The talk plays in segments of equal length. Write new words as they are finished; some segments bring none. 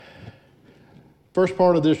First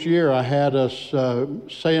part of this year, I had us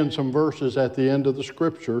saying some verses at the end of the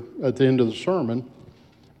scripture, at the end of the sermon.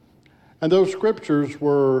 And those scriptures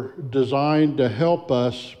were designed to help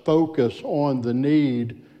us focus on the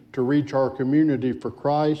need to reach our community for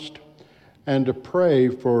Christ and to pray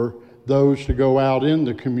for those to go out in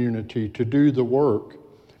the community to do the work.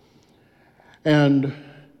 And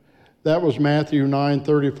that was Matthew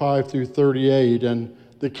 9:35 through 38. And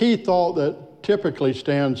the key thought that typically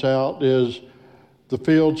stands out is, the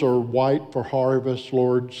fields are white for harvest,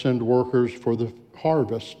 Lord, send workers for the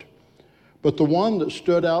harvest. But the one that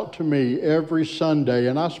stood out to me every Sunday,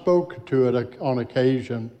 and I spoke to it on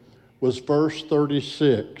occasion, was verse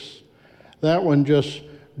 36. That one just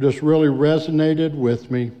really resonated with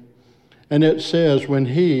me. And it says, when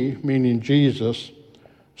he, meaning Jesus,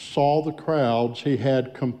 saw the crowds, he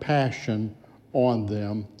had compassion on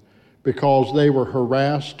them because they were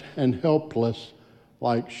harassed and helpless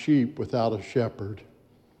like sheep without a shepherd.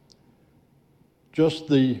 Just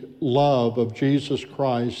the love of Jesus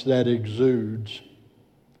Christ that exudes,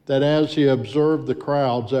 that as he observed the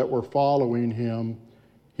crowds that were following him,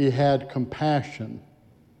 he had compassion.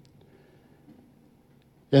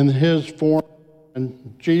 In his form,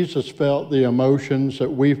 and Jesus felt the emotions that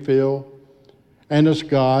we feel, and as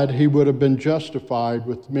God, he would have been justified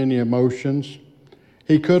with many emotions.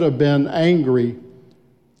 He could have been angry,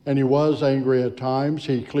 and he was angry at times.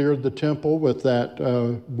 He cleared the temple with that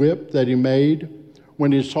whip that he made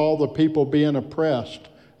when he saw the people being oppressed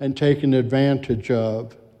and taken advantage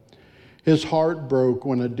of. His heart broke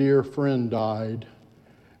when a dear friend died,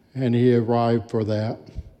 and he arrived for that.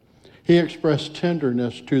 He expressed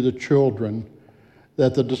tenderness to the children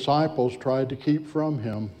that the disciples tried to keep from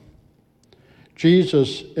him.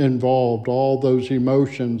 Jesus involved all those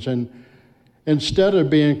emotions, and instead of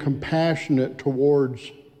being compassionate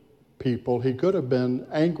towards people, he could have been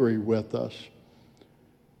angry with us,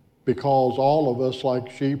 because all of us, like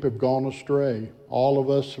sheep, have gone astray. All of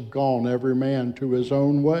us have gone, every man to his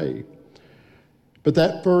own way. But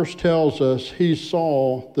that verse tells us he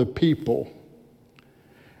saw the people.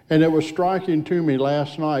 And it was striking to me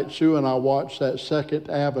last night. Sue and I watched that second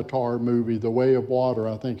Avatar movie, The Way of Water.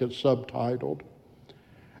 I think it's subtitled.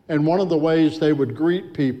 And one of the ways they would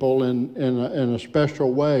greet people in a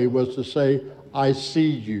special way was to say, "I see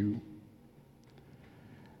you."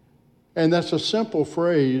 And that's a simple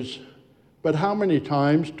phrase, but how many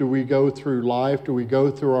times do we go through life, do we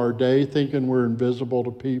go through our day thinking we're invisible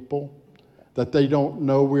to people, that they don't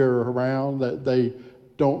know we're around, that they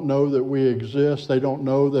don't know that we exist, they don't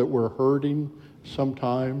know that we're hurting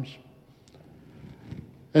sometimes?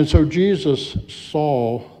 And so Jesus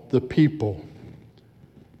saw the people.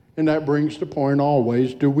 And that brings the point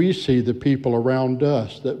always, do we see the people around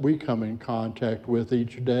us that we come in contact with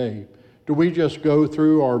each day? Do we just go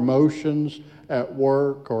through our motions at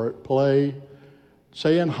work or at play,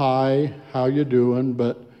 saying hi, how you doing,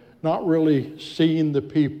 but not really seeing the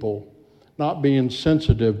people, not being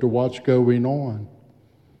sensitive to what's going on?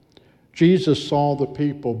 Jesus saw the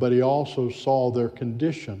people, but he also saw their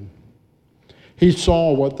condition. He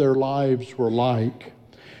saw what their lives were like.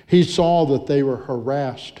 He saw that they were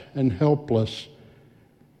harassed and helpless,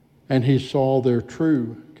 and he saw their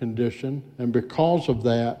true condition, and because of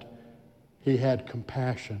that, he had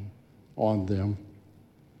compassion on them.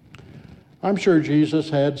 I'm sure Jesus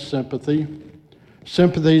had sympathy.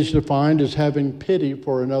 Sympathy is defined as having pity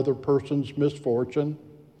for another person's misfortune.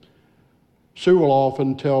 Sue will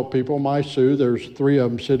often tell people, my Sue, there's three of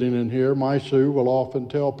them sitting in here, my Sue will often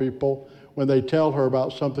tell people when they tell her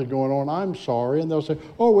about something going on, "I'm sorry," and they'll say,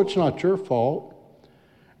 "Oh, it's not your fault."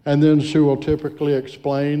 And then Sue will typically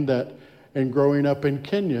explain that in growing up in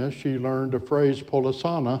Kenya, she learned a phrase,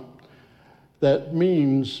 polasana, that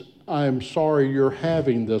means, "I'm sorry you're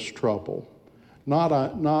having this trouble."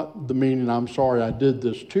 Not the meaning, "I'm sorry I did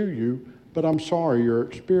this to you," but "I'm sorry you're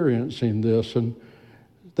experiencing this." And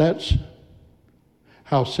that's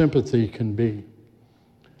how sympathy can be.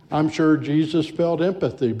 I'm sure Jesus felt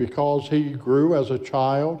empathy because he grew as a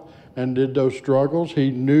child and did those struggles.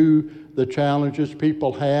 He knew the challenges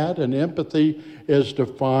people had, and empathy is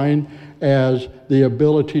defined as the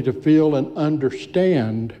ability to feel and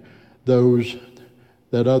understand those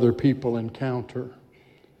that other people encounter.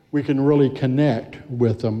 We can really connect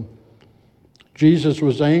with them. Jesus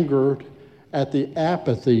was angered at the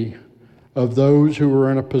apathy of those who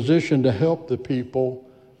were in a position to help the people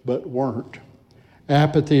but weren't.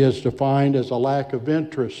 Apathy is defined as a lack of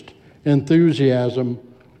interest, enthusiasm,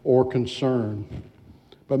 or concern.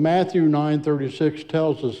 But Matthew 9:36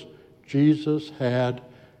 tells us Jesus had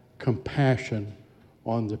compassion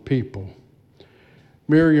on the people.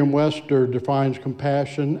 Merriam-Webster defines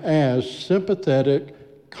compassion as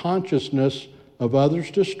sympathetic consciousness of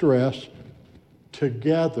others' distress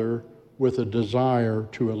together with a desire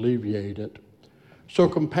to alleviate it. So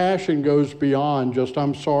compassion goes beyond just,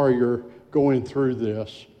 I'm sorry you're going through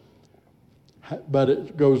this, but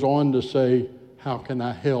it goes on to say, how can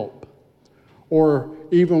I help? Or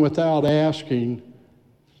even without asking,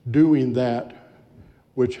 doing that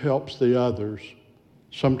which helps the others.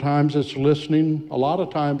 Sometimes it's listening. A lot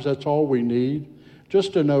of times that's all we need,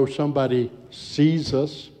 just to know somebody sees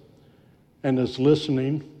us and is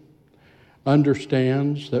listening,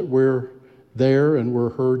 understands that we're there and we're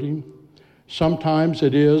hurting. Sometimes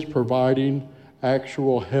it is providing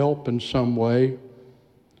actual help in some way.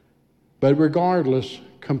 But regardless,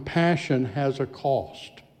 compassion has a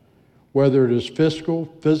cost, whether it is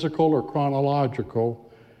physical, or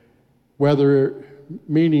chronological,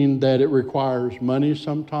 meaning that it requires money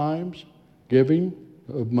sometimes, giving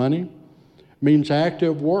of money, means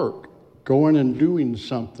active work, going and doing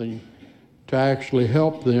something to actually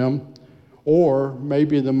help them, or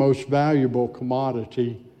maybe the most valuable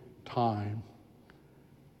commodity, time.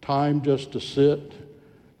 Time just to sit,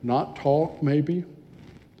 not talk maybe,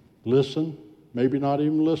 listen, maybe not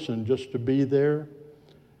even listen, just to be there.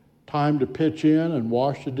 Time to pitch in and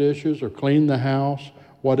wash the dishes or clean the house,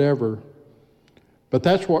 whatever. But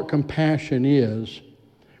that's what compassion is.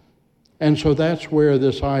 And so that's where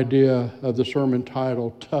this idea of the sermon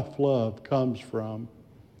title, Tough Love, comes from.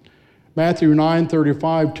 Matthew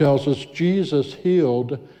 9:35 tells us Jesus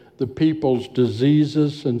healed the people's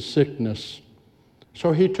diseases and sickness.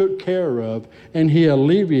 So he took care of and he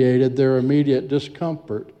alleviated their immediate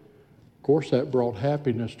discomfort. Of course, that brought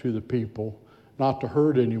happiness to the people, not to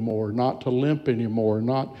hurt anymore, not to limp anymore,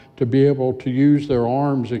 not to be able to use their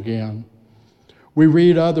arms again. We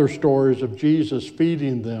read other stories of Jesus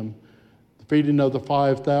feeding them. The feeding of the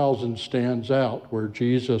 5,000 stands out, where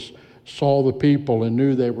Jesus saw the people and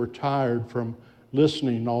knew they were tired from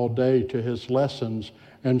listening all day to his lessons.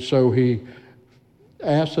 And so he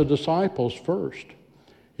asked the disciples first.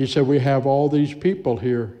 He said, we have all these people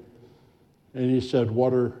here. And he said,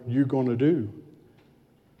 what are you going to do?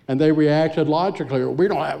 And they reacted logically, we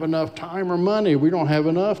don't have enough time or money. We don't have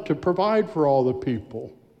enough to provide for all the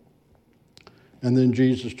people. And then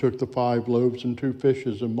Jesus took the 5 loaves and 2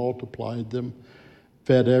 fishes and multiplied them,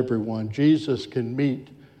 fed everyone. Jesus can meet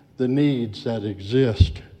the needs that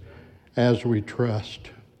exist as we trust.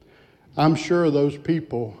 I'm sure those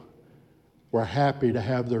people were happy to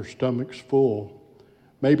have their stomachs full.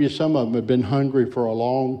 Maybe some of them had been hungry for a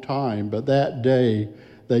long time, but that day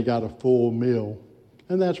they got a full meal.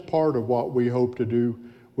 And that's part of what we hope to do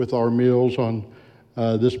with our meals on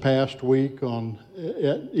this past week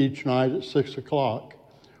each night at 6 o'clock.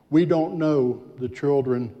 We don't know the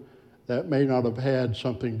children that may not have had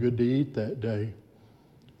something good to eat that day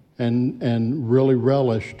and really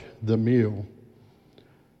relished the meal.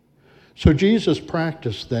 So Jesus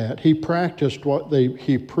practiced that. He practiced what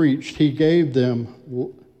he preached. He gave them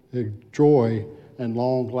joy and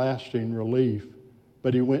long-lasting relief.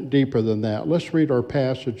 But he went deeper than that. Let's read our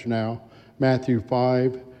passage now, Matthew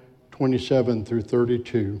 5:27 through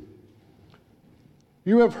 32.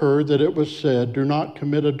 You have heard that it was said, do not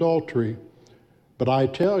commit adultery. But I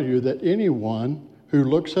tell you that anyone who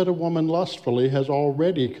looks at a woman lustfully has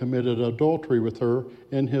already committed adultery with her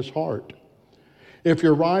in his heart. If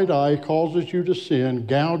your right eye causes you to sin,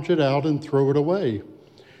 gouge it out and throw it away.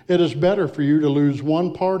 It is better for you to lose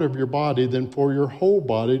one part of your body than for your whole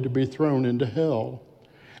body to be thrown into hell.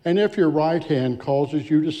 And if your right hand causes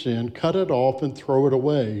you to sin, cut it off and throw it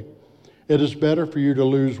away. It is better for you to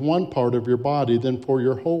lose one part of your body than for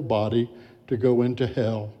your whole body to go into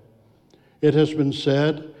hell. It has been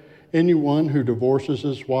said, anyone who divorces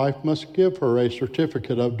his wife must give her a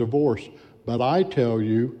certificate of divorce. But I tell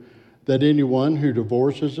you that anyone who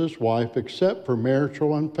divorces his wife except for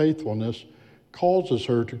marital unfaithfulness causes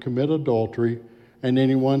her to commit adultery, and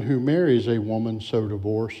anyone who marries a woman so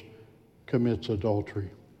divorced commits adultery.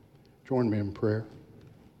 Join me in prayer.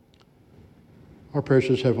 Our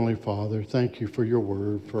precious Heavenly Father, thank you for your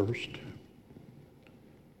word first.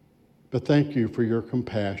 But thank you for your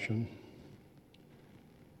compassion.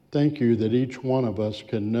 Thank you that each one of us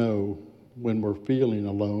can know when we're feeling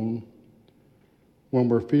alone, when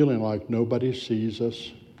we're feeling like nobody sees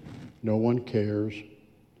us, no one cares,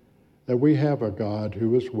 that we have a God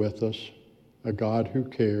who is with us, a God who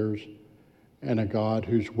cares, and a God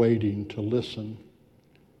who's waiting to listen.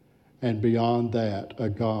 And beyond that, a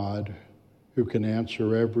God who can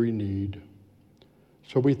answer every need.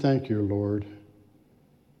 So we thank you, Lord,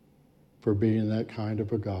 for being that kind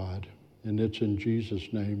of a God. And it's in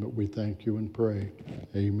Jesus' name that we thank you and pray.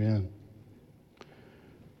 Amen.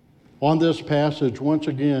 On this passage, once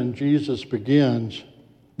again, Jesus begins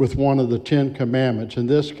with one of the 10 commandments, in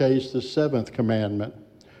this case, the 7th commandment,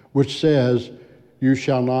 which says, "You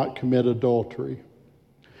shall not commit adultery."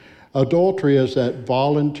 Adultery is that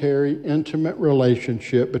voluntary, intimate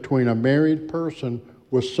relationship between a married person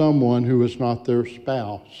with someone who is not their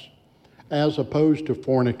spouse, as opposed to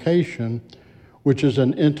fornication, which is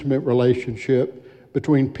an intimate relationship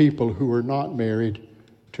between people who are not married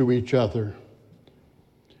to each other.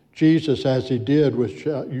 Jesus, as he did with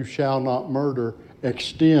 "you shall not murder,"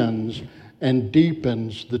 extends and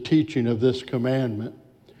deepens the teaching of this commandment.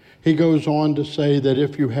 He goes on to say that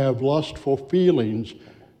if you have lustful feelings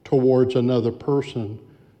towards another person,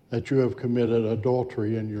 that you have committed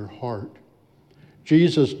adultery in your heart.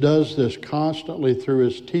 Jesus does this constantly through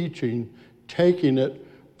his teaching, taking it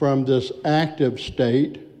from this active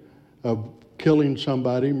state of killing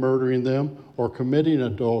somebody, murdering them, or committing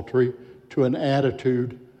adultery to an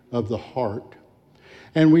attitude of the heart.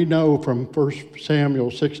 And we know from 1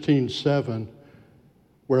 Samuel 16:7,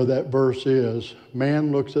 where that verse is,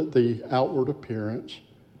 man looks at the outward appearance,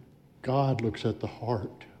 God looks at the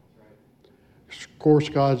heart. Of course,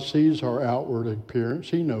 God sees our outward appearance.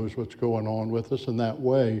 He knows what's going on with us in that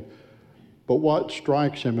way. But what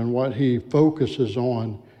strikes him and what he focuses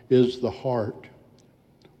on is the heart.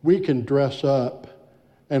 We can dress up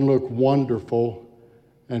and look wonderful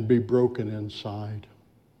and be broken inside.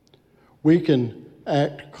 We can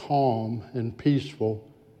act calm and peaceful,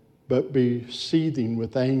 but be seething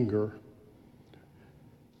with anger.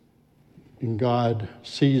 And God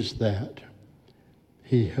sees that.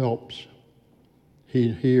 He helps. He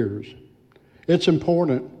hears. It's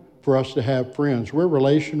important for us to have friends. We're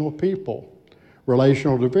relational people,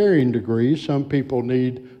 relational to varying degrees. Some people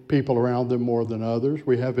need people around them more than others.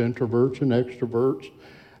 We have introverts and extroverts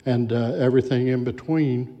and everything in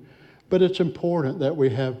between. But it's important that we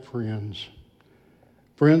have friends.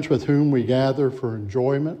 Friends with whom we gather for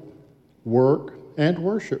enjoyment, work, and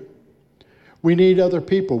worship. We need other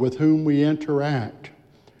people with whom we interact.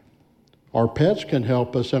 Our pets can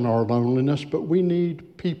help us in our loneliness, but we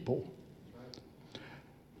need people.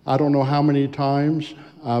 I don't know how many times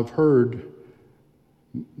I've heard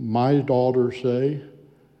my daughter say,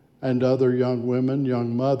 and other young women,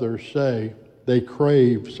 young mothers say, they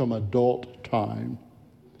crave some adult time.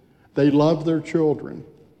 They love their children.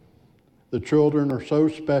 The children are so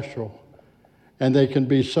special, and they can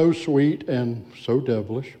be so sweet and so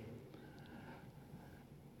devilish.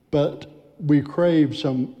 But we crave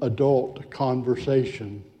some adult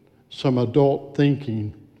conversation, some adult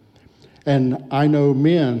thinking. And I know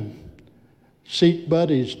men seek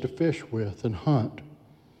buddies to fish with and hunt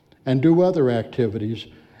and do other activities.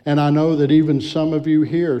 And I know that even some of you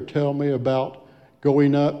here tell me about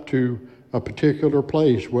going up to a particular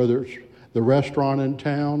place, whether it's the restaurant in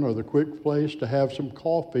town or the quick place, to have some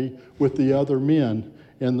coffee with the other men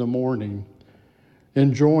in the morning,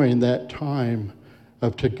 enjoying that time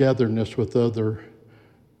of togetherness with other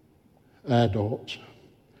adults.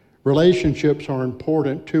 Relationships are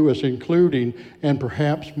important to us, including, and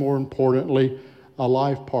perhaps more importantly, a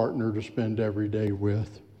life partner to spend every day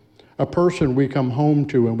with. A person we come home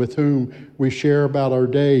to and with whom we share about our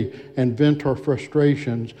day and vent our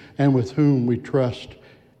frustrations, and with whom we trust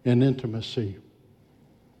in intimacy.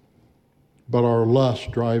 But our lust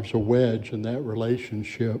drives a wedge in that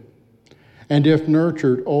relationship. And if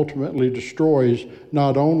nurtured, ultimately destroys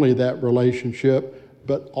not only that relationship,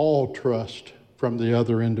 but all trust from the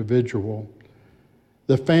other individual.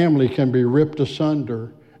 The family can be ripped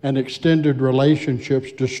asunder and extended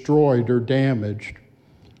relationships destroyed or damaged.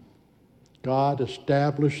 God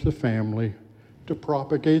established the family to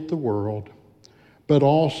propagate the world, but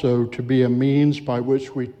also to be a means by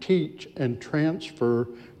which we teach and transfer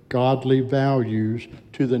godly values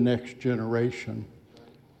to the next generation.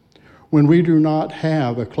 When we do not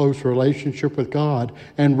have a close relationship with God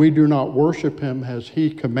and we do not worship Him as He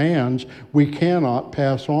commands, we cannot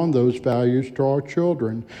pass on those values to our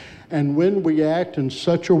children. And when we act in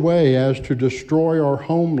such a way as to destroy our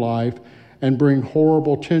home life and bring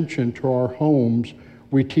horrible tension to our homes,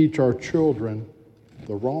 we teach our children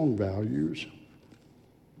the wrong values.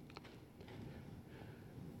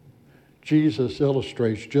 Jesus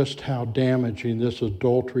illustrates just how damaging this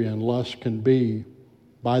adultery and lust can be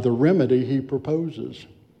by the remedy He proposes.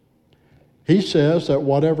 He says that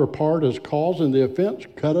whatever part is causing the offense,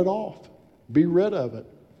 cut it off. Be rid of it.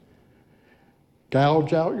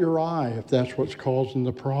 Gouge out your eye if that's what's causing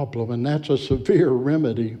the problem, and that's a severe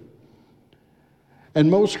remedy.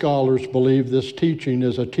 And most scholars believe this teaching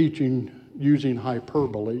is a teaching using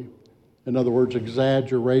hyperbole. In other words,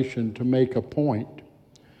 exaggeration to make a point,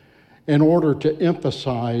 in order to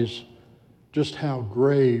emphasize just how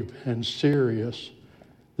grave and serious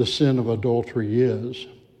the sin of adultery is,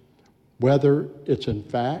 whether it's in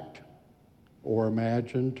fact or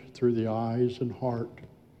imagined through the eyes and heart.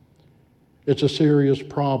 It's a serious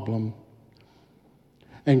problem,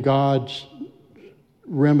 and God's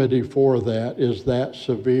remedy for that is that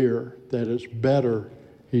severe, that it's better,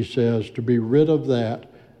 he says, to be rid of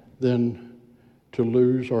that than to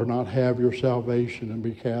lose or not have your salvation and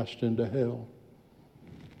be cast into hell.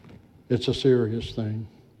 It's a serious thing.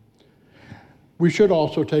 We should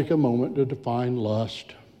also take a moment to define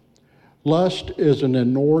lust. Lust is an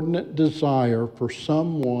inordinate desire for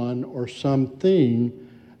someone or something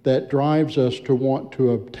that drives us to want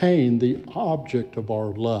to obtain the object of our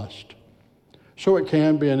lust. So it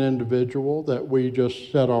can be an individual that we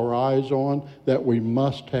just set our eyes on, that we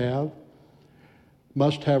must have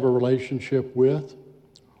a relationship with.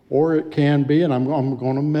 Or it can be, and I'm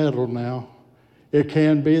going to meddle now, it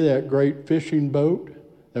can be that great fishing boat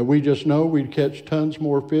that we just know we'd catch tons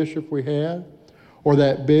more fish if we had, or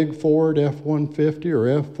that big Ford F-150 or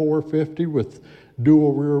F-450 with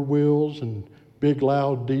dual rear wheels and big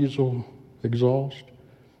loud diesel exhaust.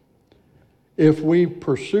 If we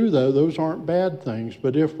pursue those aren't bad things,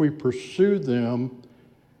 but if we pursue them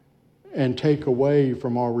and take away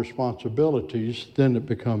from our responsibilities, then it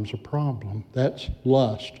becomes a problem. That's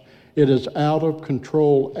lust. It is out of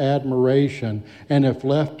control admiration, and if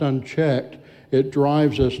left unchecked, it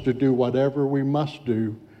drives us to do whatever we must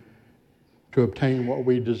do to obtain what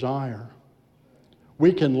we desire.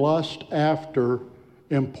 We can lust after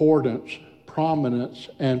importance, prominence,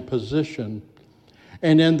 and position,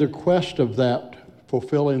 and in the quest of that,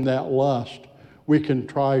 fulfilling that lust, we can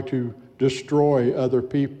try to destroy other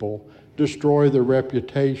people, destroy their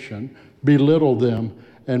reputation, belittle them,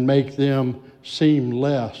 and make them seem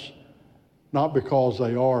less, not because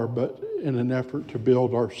they are, but in an effort to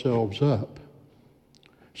build ourselves up.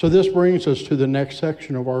 So this brings us to the next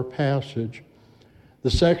section of our passage, the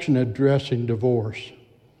section addressing divorce.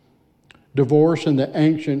 Divorce in the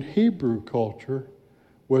ancient Hebrew culture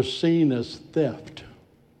was seen as theft.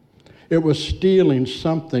 It was stealing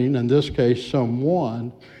something, in this case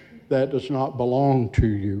someone, that does not belong to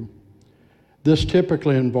you. This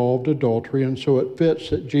typically involved adultery, and so it fits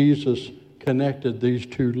that Jesus connected these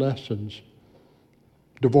two lessons.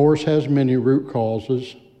 Divorce has many root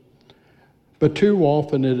causes, but too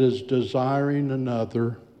often it is desiring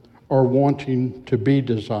another or wanting to be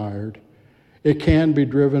desired. It can be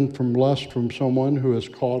driven from lust from someone who has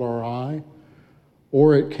caught our eye,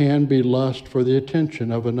 or it can be lust for the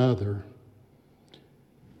attention of another.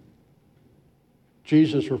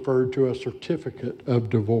 Jesus referred to a certificate of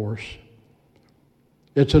divorce.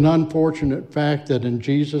 It's an unfortunate fact that in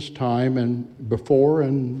Jesus' time and before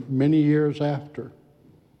and many years after,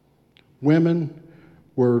 women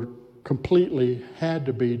were completely had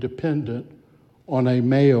to be dependent on a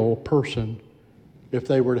male person if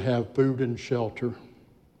they were to have food and shelter.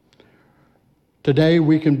 Today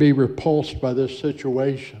we can be repulsed by this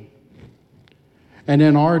situation. And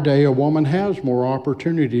in our day, a woman has more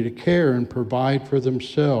opportunity to care and provide for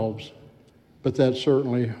themselves, but that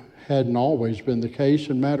certainly hadn't always been the case.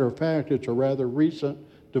 And matter of fact, it's a rather recent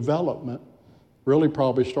development. Really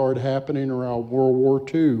probably started happening around World War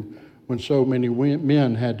II when so many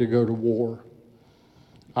men had to go to war.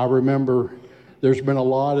 I remember there's been a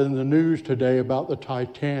lot in the news today about the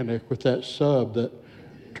Titanic with that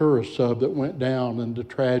tourist sub that went down and the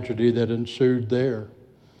tragedy that ensued there.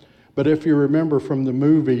 But if you remember from the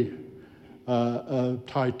movie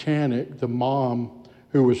Titanic, the mom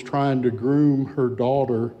who was trying to groom her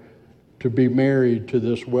daughter to be married to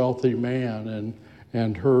this wealthy man,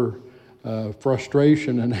 and her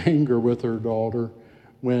frustration and anger with her daughter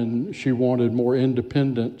when she wanted more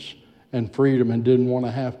independence and freedom and didn't want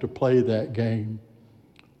to have to play that game.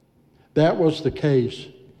 That was the case.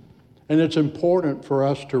 And it's important for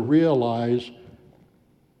us to realize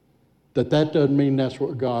that doesn't mean that's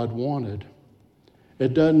what God wanted.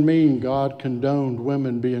 It doesn't mean God condoned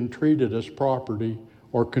women being treated as property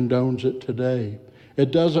or condones it today.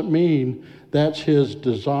 It doesn't mean that's his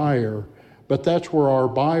desire, but that's where our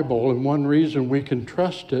Bible, and one reason we can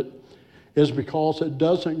trust it, is because it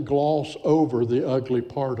doesn't gloss over the ugly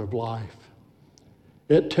part of life.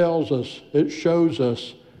 It tells us, it shows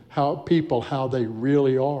us how they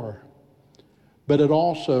really are. But it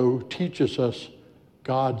also teaches us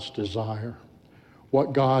God's desire,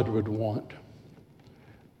 what God would want.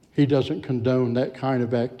 He doesn't condone that kind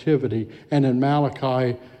of activity. And in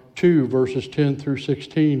Malachi 2, verses 10 through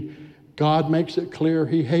 16, God makes it clear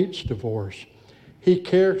he hates divorce. He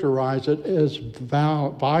characterized it as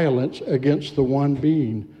violence against the one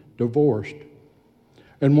being divorced.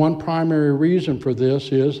 And one primary reason for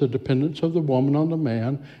this is the dependence of the woman on the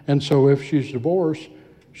man. And so if she's divorced,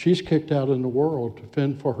 she's kicked out in the world to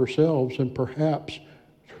fend for herself and perhaps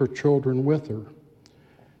her children with her.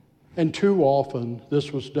 And too often,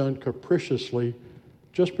 this was done capriciously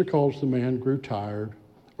just because the man grew tired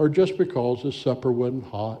or just because his supper wasn't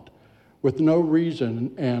hot, with no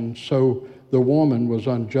reason, and so the woman was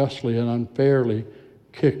unjustly and unfairly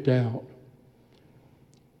kicked out.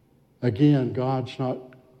 Again, God's not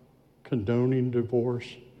condoning divorce.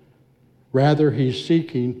 Rather, he's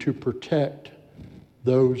seeking to protect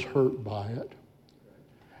those hurt by it.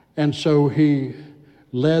 And so he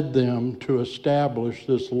led them to establish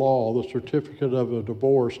this law, the certificate of a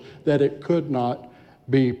divorce, that it could not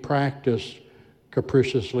be practiced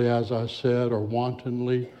capriciously, as I said, or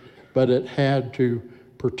wantonly, but it had to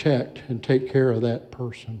protect and take care of that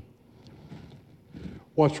person.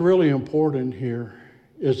 What's really important here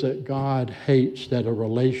is that God hates that a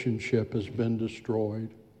relationship has been destroyed.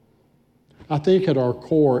 I think at our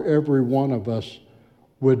core, every one of us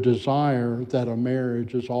would desire that a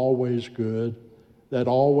marriage is always good, that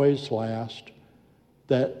always lasts,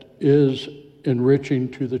 that is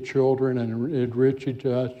enriching to the children and enriching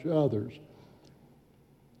to us others.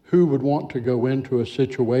 Who would want to go into a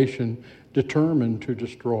situation determined to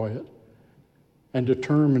destroy it and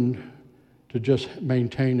determined to just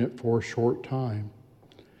maintain it for a short time?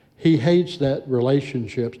 He hates that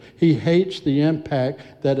relationships. He hates the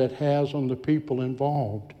impact that it has on the people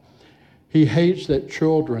involved. He hates that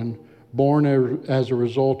children born as a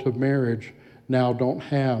result of marriage now don't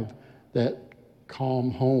have that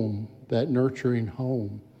calm home, that nurturing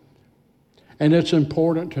home. And it's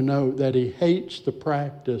important to note that he hates the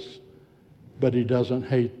practice, but he doesn't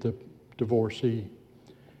hate the divorcee.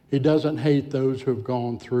 He doesn't hate those who have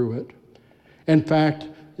gone through it. In fact,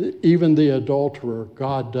 even the adulterer,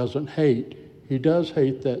 God doesn't hate. He does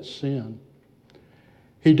hate that sin.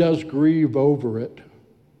 He does grieve over it,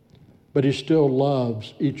 but he still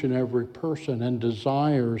loves each and every person and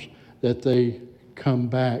desires that they come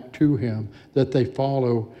back to him, that they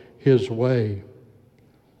follow his way.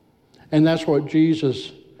 And that's what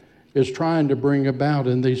Jesus is trying to bring about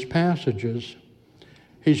in these passages.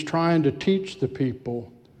 He's trying to teach the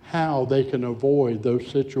people how they can avoid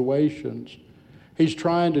those situations. He's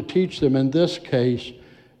trying to teach them, in this case,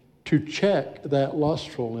 to check that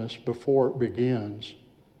lustfulness before it begins.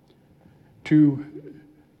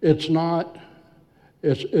 It's not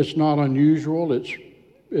unusual.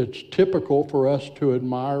 It's typical for us to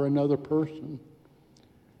admire another person.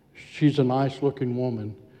 She's a nice-looking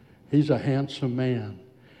woman. He's a handsome man.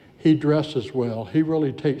 He dresses well. He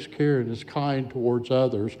really takes care and is kind towards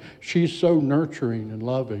others. She's so nurturing and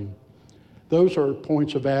loving. Those are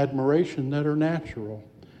points of admiration that are natural.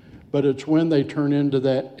 But it's when they turn into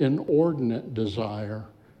that inordinate desire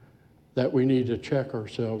that we need to check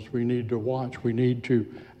ourselves. We need to watch. We need to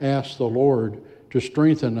ask the Lord to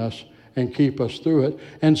strengthen us and keep us through it.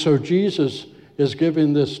 And so Jesus is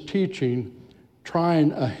giving this teaching,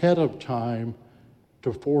 trying ahead of time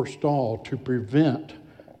to forestall, to prevent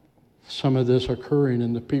some of this occurring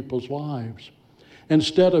in the people's lives.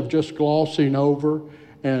 Instead of just glossing over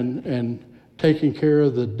and taking care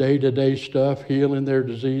of the day-to-day stuff, healing their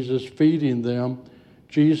diseases, feeding them,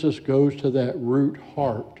 Jesus goes to that root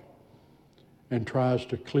heart and tries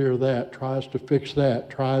to clear that, tries to fix that,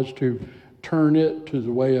 tries to turn it to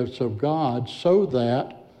the ways of God so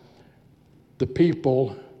that the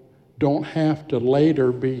people don't have to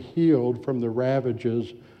later be healed from the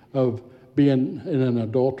ravages of being in an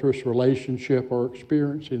adulterous relationship or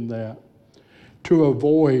experiencing that. To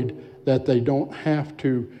avoid that they don't have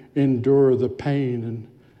to endure the pain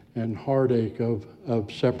and heartache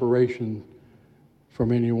of separation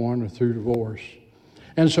from anyone or through divorce.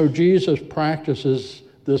 And so Jesus practices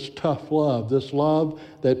this tough love, this love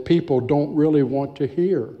that people don't really want to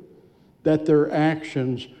hear, that their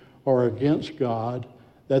actions are against God,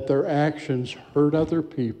 that their actions hurt other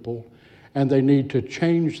people, and they need to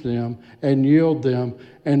change them and yield them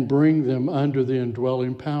and bring them under the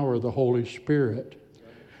indwelling power of the Holy Spirit.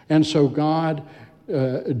 And so God,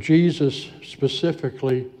 Jesus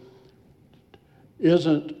specifically,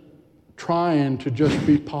 isn't trying to just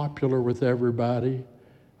be popular with everybody,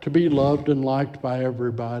 to be loved and liked by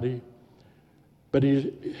everybody, but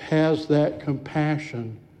he has that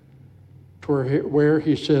compassion to where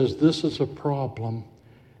he says, this is a problem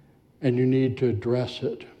and you need to address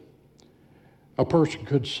it. A person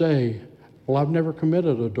could say, well, I've never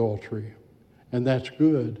committed adultery, and that's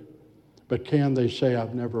good. But can they say,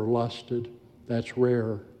 I've never lusted? That's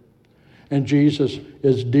rare. And Jesus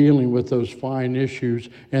is dealing with those fine issues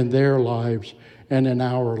in their lives and in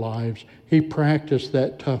our lives. He practiced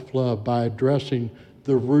that tough love by addressing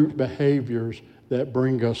the root behaviors that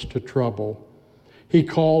bring us to trouble. He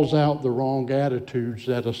calls out the wrong attitudes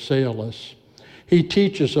that assail us. He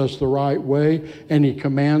teaches us the right way, and he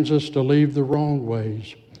commands us to leave the wrong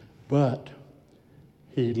ways. But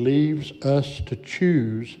he leaves us to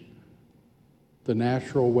choose the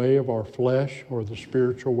natural way of our flesh or the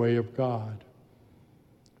spiritual way of God.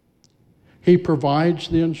 He provides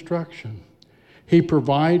the instruction. He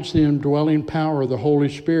provides the indwelling power of the Holy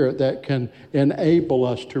Spirit that can enable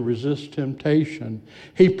us to resist temptation.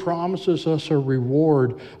 He promises us a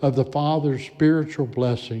reward of the Father's spiritual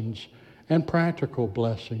blessings and practical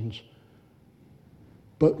blessings.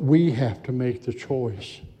 But we have to make the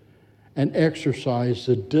choice and exercise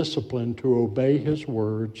the discipline to obey his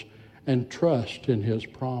words and trust in his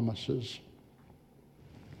promises.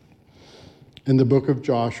 In the book of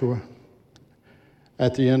Joshua,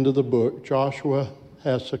 at the end of the book, Joshua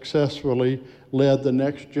has successfully led the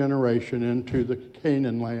next generation into the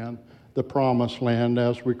Canaan land, the promised land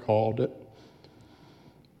as we called it.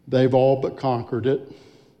 They've all but conquered it.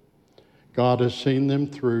 God has seen them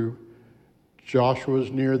through. Joshua's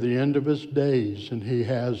near the end of his days, and he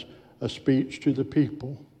has a speech to the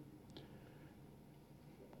people.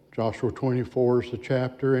 Joshua 24 is the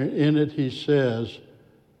chapter. In it he says,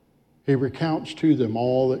 he recounts to them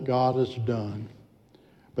all that God has done.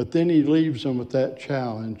 But then he leaves them with that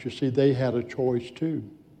challenge. You see, they had a choice too.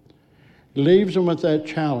 He leaves them with that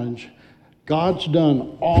challenge. God's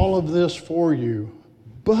done all of this for you,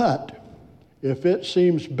 but if it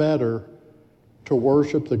seems better to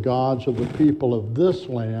worship the gods of the people of this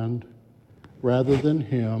land rather than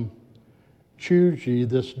him, choose ye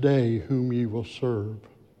this day whom ye will serve.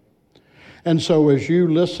 And so as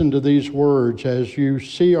you listen to these words, as you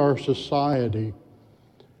see our society,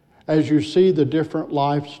 as you see the different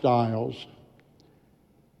lifestyles,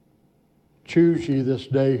 choose ye this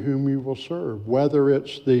day whom you will serve. Whether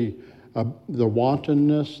it's the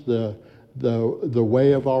wantonness, the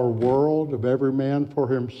way of our world, of every man for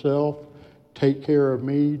himself, take care of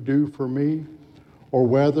me, do for me, or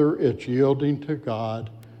whether it's yielding to God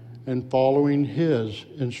and following his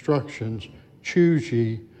instructions, choose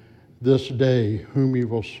ye this day whom you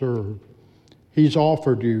will serve. He's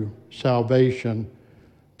offered you salvation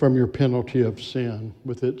from your penalty of sin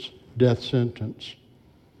with its death sentence.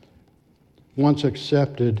 Once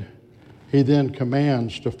accepted, he then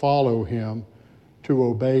commands to follow him, to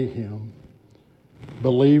obey him,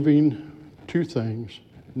 believing two things,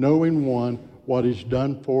 knowing one, what he's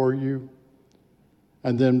done for you,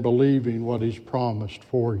 and then believing what he's promised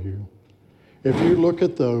for you. If you look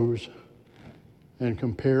at those and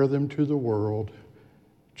compare them to the world,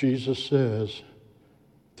 Jesus says,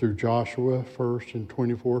 through Joshua first in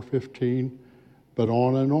 24:15, but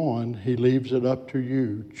on and on, he leaves it up to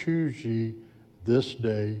you. Choose ye this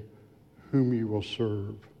day whom you will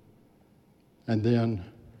serve. And then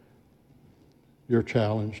your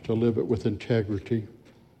challenge to live it with integrity.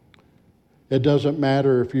 It doesn't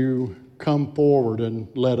matter if you come forward and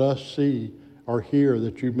let us see or hear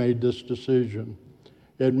that you made this decision.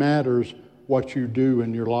 It matters what you do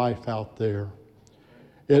in your life out there.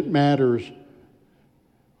 It matters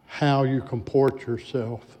how you comport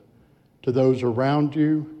yourself to those around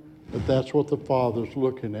you, but that's what the Father's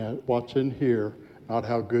looking at, what's in here, not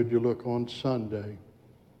how good you look on Sunday.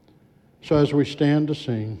 So as we stand to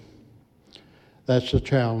sing, that's the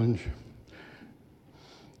challenge.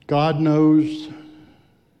 God knows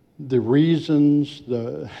the reasons,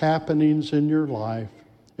 the happenings in your life.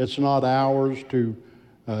 It's not ours to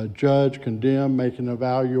judge, condemn, make an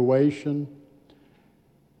evaluation.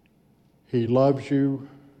 He loves you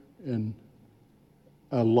in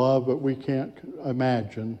a love that we can't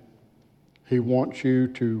imagine. He wants you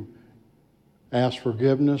to ask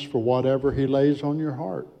forgiveness for whatever he lays on your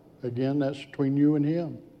heart. Again, that's between you and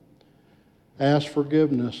him. Ask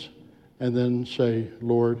forgiveness and then say,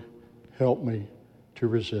 Lord, help me to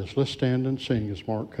resist. Let's stand and sing as Mark comes.